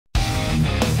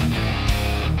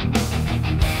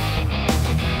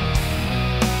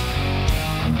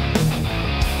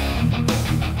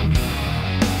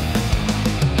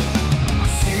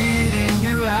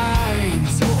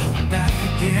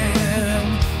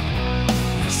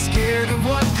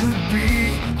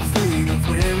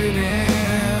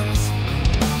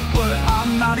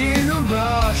not in a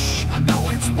rush, I know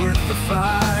it's worth the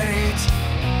fight.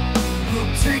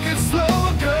 We'll take it slow,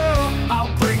 girl,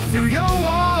 I'll break through your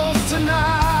walls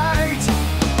tonight.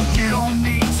 You don't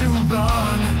need to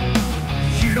run,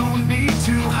 you don't need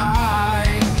to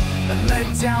hide. And let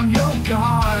down your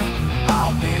guard,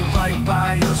 I'll be right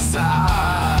by your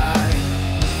side.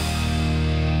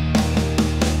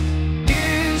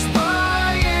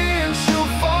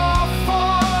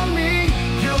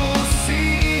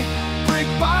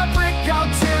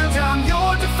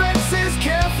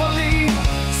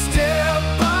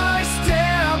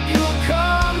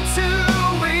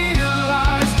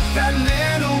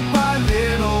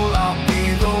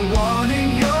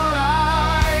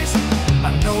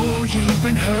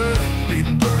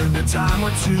 Been burned a time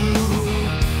or two,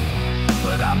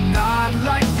 but I'm not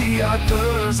like the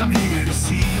others, I'm here to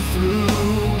see you through.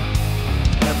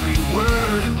 Every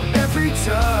word, every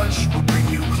touch will bring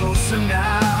you closer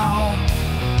now.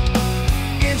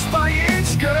 Inch by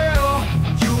inch, girl,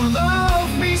 you'll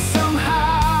love me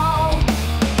somehow.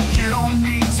 You don't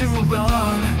need to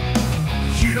run,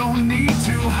 you don't need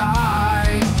to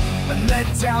hide. But let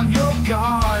down your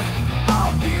guard,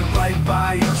 I'll be right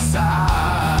by your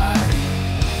side.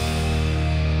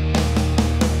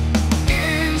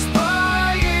 Inch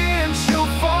by inch,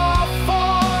 you'll fall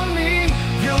for me.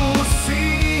 You'll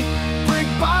see, brick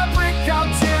by brick,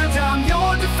 I'll tear down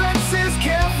your defenses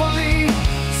carefully.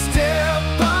 Step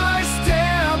by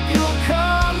step, you'll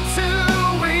come to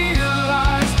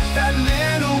realize that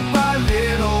little by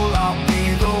little, I'll be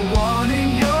the one in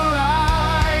your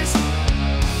eyes.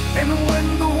 And when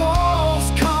the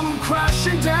walls come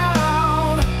crashing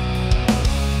down,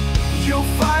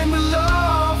 you'll find the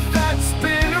love that's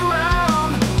been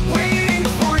around, waiting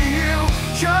for you,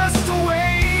 just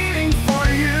waiting for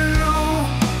you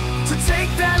to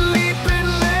take that leap and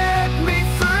let me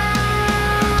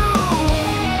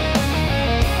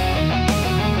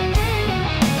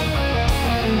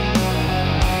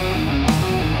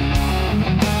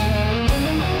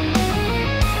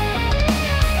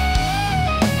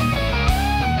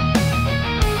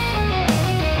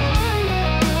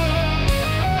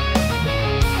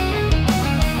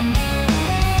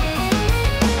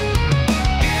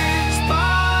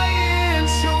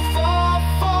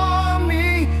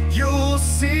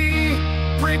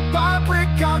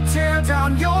I'll tear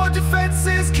down your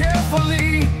defenses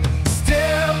carefully.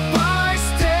 Step by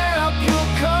step,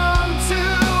 you'll come to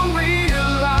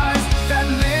realize that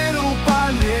little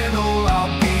by little,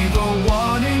 I'll be the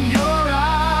one in your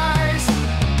eyes.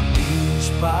 Inch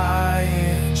by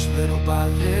inch, little by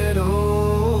little,